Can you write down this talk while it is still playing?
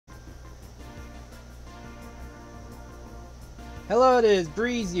Hello, it is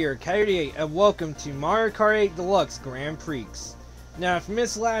Breeze here, Coyote 8, and welcome to Mario Kart 8 Deluxe Grand Prix. Now, if you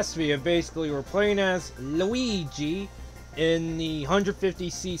missed last video, basically we're playing as Luigi in the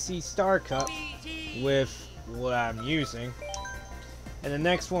 150cc Star Cup with what I'm using. And the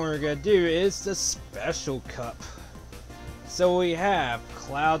next one we're going to do is the Special Cup. So we have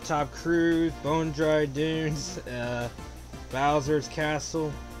Cloud Top Cruise, Bone Dry Dunes, Bowser's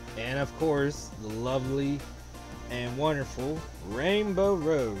Castle, and of course, the lovely and wonderful Rainbow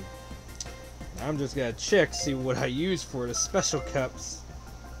Road. I'm just gonna check, see what I use for the special cups.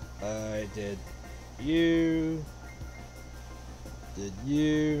 I did you.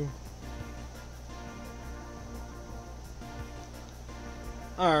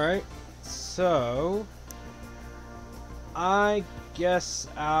 Alright, so I guess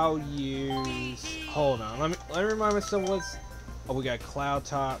I'll use, hold on, let me remind myself what's, oh, we got Cloud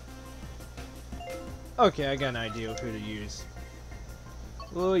Top. Okay, I got an idea of who to use.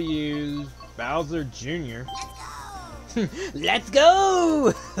 We'll use Bowser Jr. Let's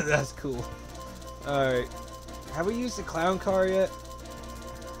go! That's cool. Alright. Have we used the clown car yet?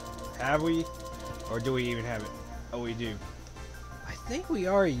 Have we? Or do we even have it? Oh, we do. I think we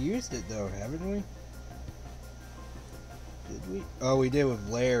already used it though, haven't we? Did we? Oh, we did with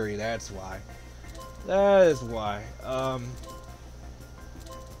Larry, that's why. That is why.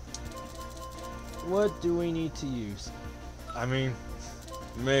 What do we need to use? I mean,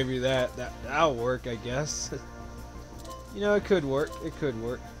 maybe that'll work, I guess. You know, it could work. It could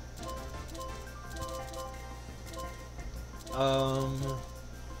work.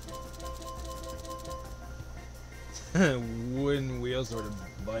 Wooden wheels or the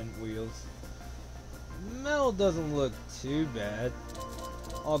button wheels. Metal doesn't look too bad.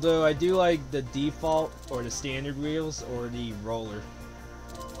 Although I do like the default or the standard wheels or the roller.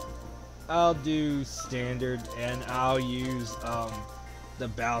 I'll do standard and I'll use the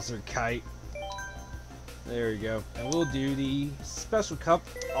Bowser kite. There we go. And we'll do the special cup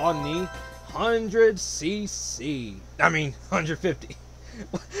on the 100cc. I mean 150.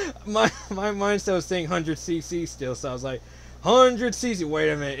 my mindset was saying 100cc still, so I was like 100cc.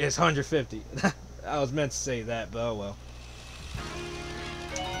 Wait a minute, it's 150. I was meant to say that, but oh well.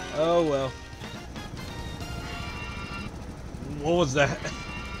 Oh well. What was that?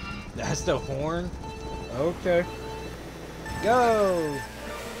 That's the horn? Okay. Go!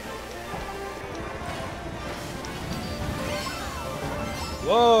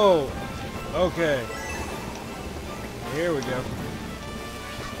 Whoa! Okay. Here we go.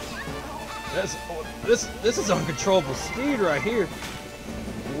 This is uncontrollable speed right here.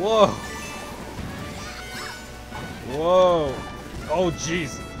 Whoa. Whoa. Oh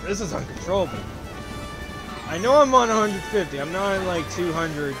jeez. This is uncontrollable. I know I'm on 150. I'm not on like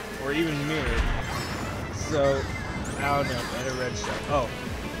 200 or even near it. So, I don't know. At a red shot. Oh,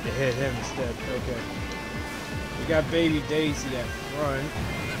 it hit him instead. Okay. We got Baby Daisy at front.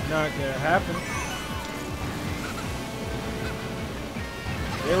 Not gonna happen.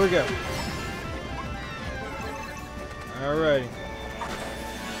 There we go. Alrighty.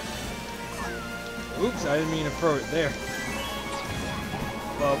 Oops, I didn't mean to throw it there.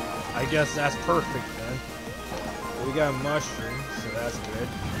 Well, I guess that's perfect then. We got mushrooms, so that's good.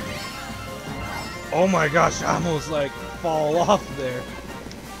 Oh my gosh, I almost like fall off there.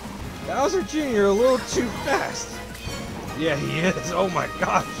 Bowser Jr. a little too fast. Yeah, he is. Oh my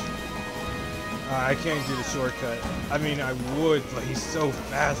gosh. I can't do the shortcut. I mean, I would, but he's so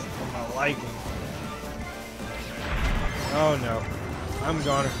fast for my liking. Oh no. I'm a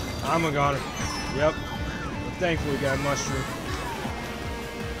goner. I'm a goner. Yep. But thankfully, we got a mushroom.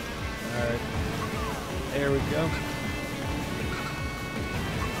 Alright. There we go.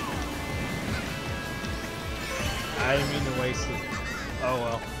 I didn't mean to waste it. Oh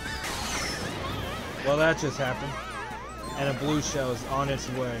well. Well, that just happened. And a blue shell is on its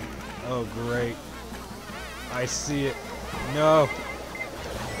way. Oh, great. I see it. No.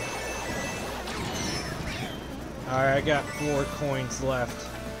 Alright, I got 4 coins left.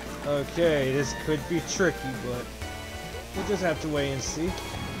 Okay, this could be tricky, but we'll just have to wait and see.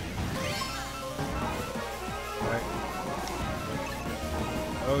 Alright.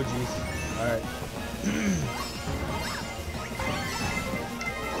 Oh, jeez. Alright.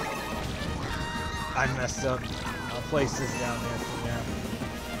 I messed up. I'll place this down there for now.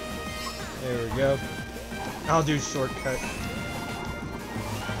 There we go. I'll do shortcut.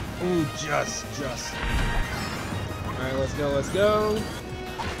 Ooh, just. Alright, let's go, let's go.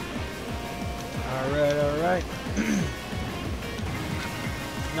 Alright.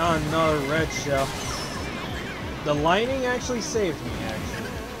 Not another red shell. The lightning actually saved me,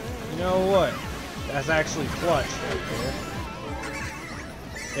 actually. You know what? That's actually clutch right there.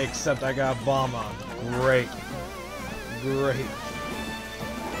 Except I got a bomb on. Great. Great.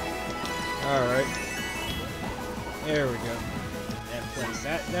 Alright. There we go. And place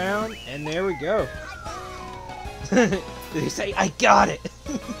that down, and there we go. Did he say, I got it?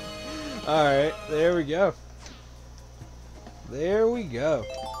 Alright, there we go. There we go.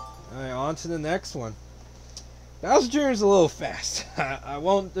 Alright, on to the next one. Bowser Jr. is a little fast. I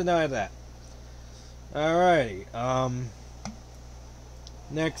won't deny that. Alrighty,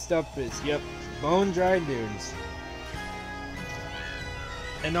 next up is, yep, Bone Dry Dunes.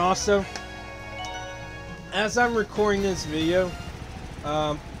 And also, as I'm recording this video,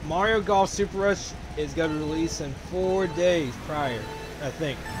 Mario Golf Super Rush is going to release in 4 days prior, I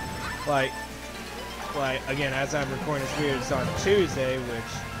think. Like, again, as I'm recording this video, it's on Tuesday,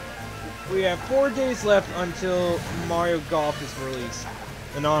 which we have 4 days left until Mario Golf is released.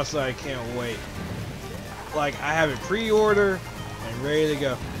 And honestly, I can't wait. Like, I have it pre-order and ready to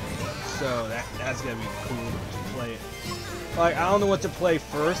go. So that's gonna be cool to play it. Like, I don't know what to play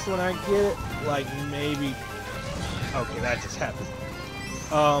first when I get it. Like, maybe... Okay, that just happened.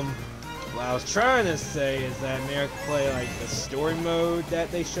 What I was trying to say is that maybe I could play, like, the story mode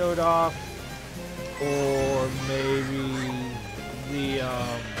that they showed off. Or maybe the,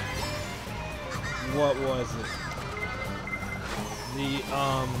 what was it?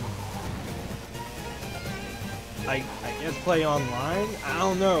 I guess play online? I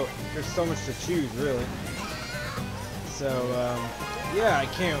don't know. There's so much to choose, really. So, yeah, I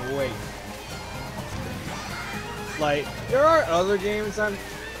can't wait. Like, there are other games I'm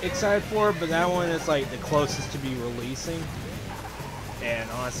excited for, but that one is, like, the closest to be releasing. And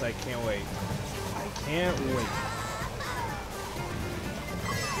honestly, I can't wait. I can't wait.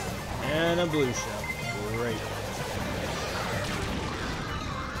 And a blue shell. Great.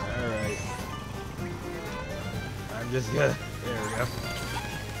 Alright. I'm just gonna... There we go.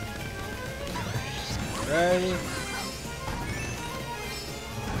 Alrighty.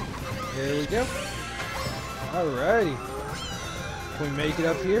 There we go. Alrighty. Can we make it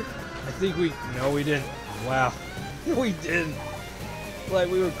up here? I think we... No, we didn't. Wow. We didn't. Like,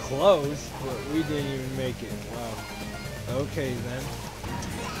 we were close, but we didn't even make it. Wow. Okay, then.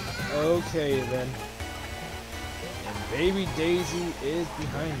 Okay, then. And Baby Daisy is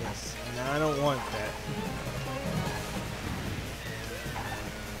behind us. And I don't want that.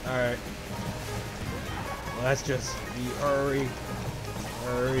 Alright. Let's just be hurry.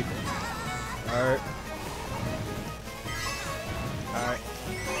 Hurry. Alright. Alright.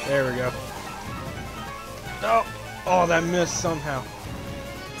 There we go. Oh! Oh, that missed somehow.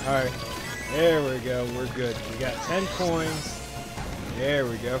 Alright. There we go. We're good. We got 10 coins. There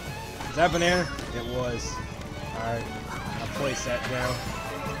we go. Is that banana? It was. Alright. I'll place that down.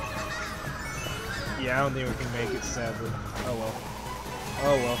 Yeah, I don't think we can make it, sadly. Oh well.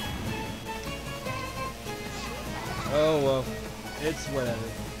 Oh well. Oh well. It's whatever.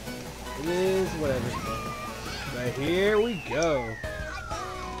 It is whatever. But here we go.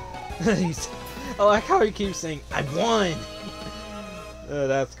 I like how he keeps saying, I won!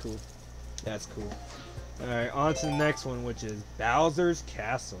 That's cool. That's cool. Alright, on to the next one, which is Bowser's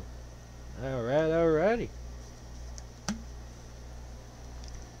Castle. Alright, alrighty.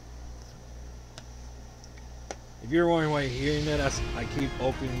 If you're wondering why you're hearing that, I keep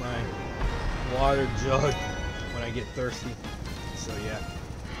opening my water jug when I get thirsty. So yeah.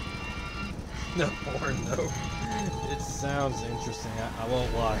 No more, no. It sounds interesting, I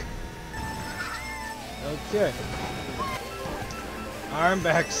won't lie. Okay. I'm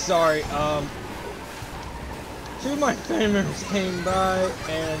back, sorry. Two of my family members came by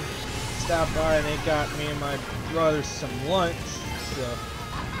and stopped by and they got me and my brother some lunch, so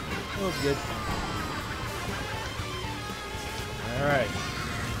it was good. Alright.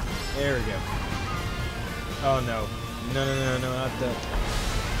 There we go. Oh no. No, not that.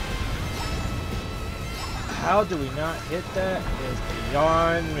 How do we not hit that is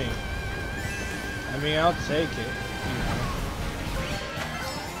beyond me. I mean, I'll take it, you know.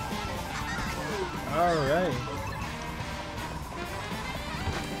 Alright.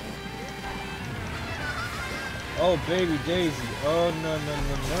 Oh, Baby Daisy. Oh, no.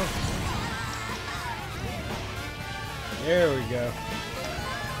 There we go.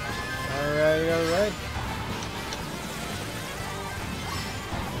 Alright.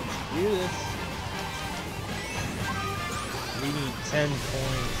 Let's do this. We need 10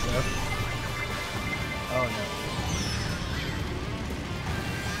 points, so. Oh no.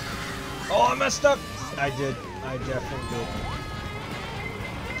 Oh, I messed up! I did. I definitely did.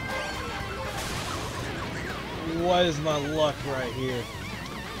 What is my luck right here?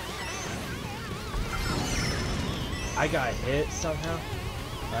 I got hit somehow?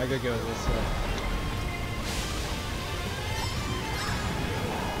 I gotta go this way.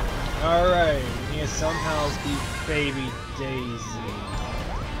 Alright, we need to somehow beat Baby Daisy.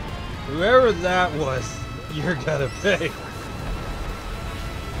 Whoever that was, you're gonna pay.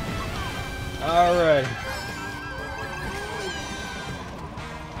 Alright.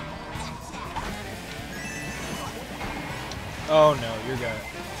 Oh no, you're gonna.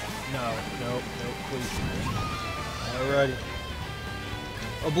 No, nope, please. Alrighty.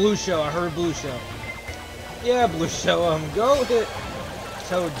 Oh, blue shell, I heard blue shell. Yeah, blue shell, go hit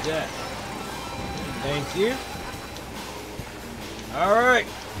Toad death. Thank you. Alright,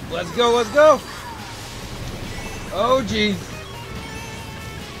 let's go, let's go. Oh, geez.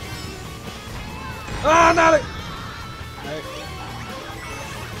 Ah, not it! Right.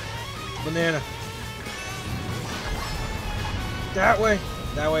 Banana. That way.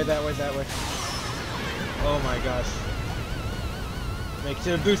 That way, that way, that way. Oh my gosh. Make it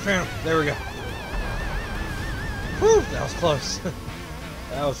to the boost panel. There we go. Whew, that was close.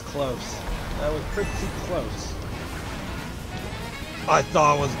 That was close. That was pretty close. I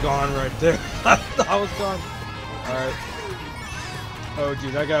thought I was gone right there. I thought I was gone. Alright. Oh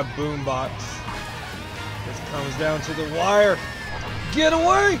geez, I got a boombox. This comes down to the wire. Get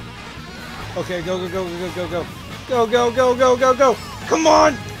away! Okay, go, go, go, go, go, go. Go, go, go, go, go, go! Come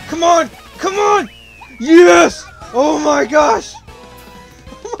on! Come on! Come on! Yes! Oh my gosh!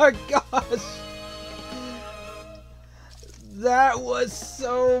 Oh my gosh! That was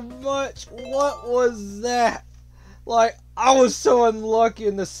so much! What was that? Like, I was so unlucky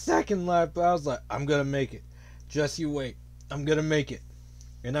in the second lap, but I was like, I'm gonna make it. Just you wait. I'm gonna make it.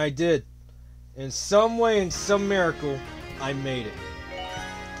 And I did. In some way, in some miracle, I made it.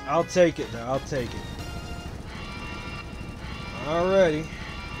 I'll take it though, I'll take it. Alrighty.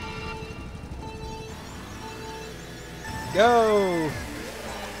 Go!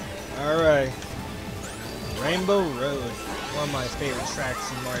 Alright. Rainbow Road. One of my favorite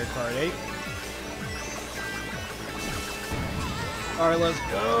tracks in Mario Kart 8. Alright, let's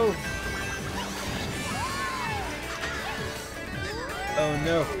go! Oh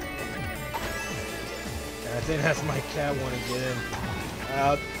no. I think that's my cat want to get in.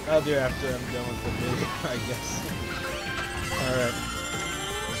 I'll do it after I'm done with the video, I guess. Alright.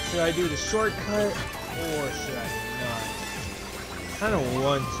 Should I do the shortcut or should I not? I kind of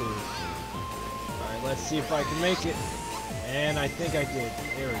want to. Alright, let's see if I can make it. And I think I did.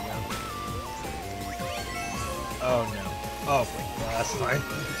 There we go. Oh no. Oh, well, that's fine.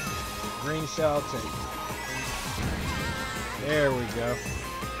 Green shell take. There we go.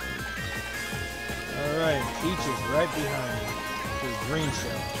 Alright, Peach is right behind me. With green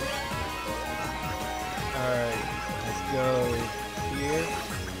shell. Alright, let's go here.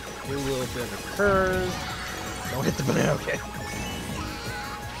 Do a little bit of a curve. Don't hit the banana, okay.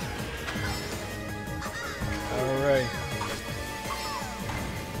 Alright.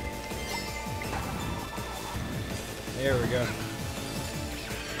 There we go.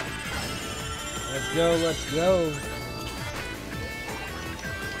 Let's go, let's go.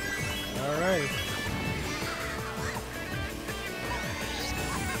 Alright.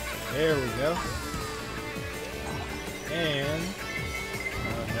 There we go. And...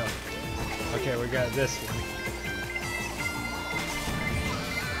 oh no. Okay, we got this one.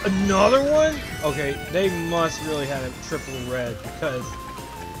 Another one? Okay, they must really have a triple red because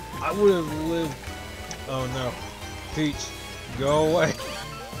I would have lived... oh no. Peach, go away.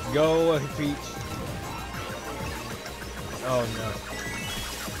 Go away, Peach. Oh no.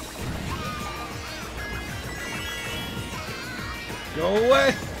 Go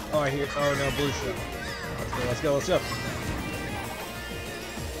away! Oh, I hear. Oh no, blue shell. Let's go, let's go, let's go.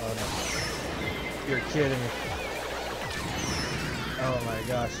 Oh no. You're kidding me. Oh my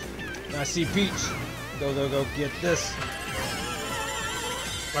gosh. Now I see Peach. Go, go, go, get this.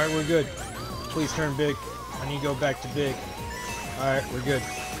 Alright, we're good. Please turn big. I need to go back to big. Alright, we're good.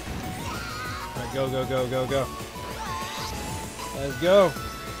 Alright, go, go, go, go, go. Let's go.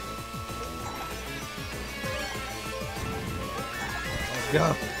 Let's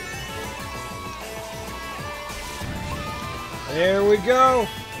go. There we go.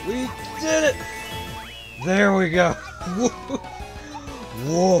 We did it. There we go.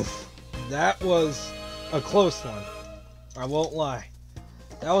 Woof. That was a close one. I won't lie.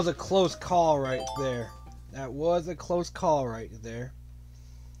 That was a close call right there. That was a close call right there.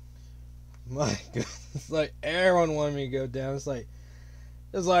 My goodness. Like, everyone wanted me to go down. It's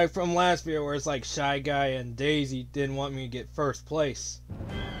like from last video where it's like Shy Guy and Daisy didn't want me to get first place.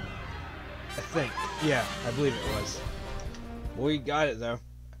 I think. Yeah, I believe it was. We got it though.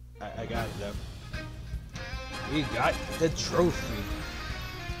 I got it though. We got the trophy.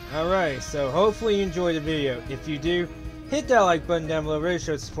 Alright, so hopefully you enjoyed the video. If you do, hit that like button down below, really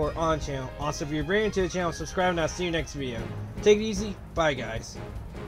show support on the channel. Also, if you're brand new to the channel, subscribe and I'll see you next video. Take it easy, bye guys.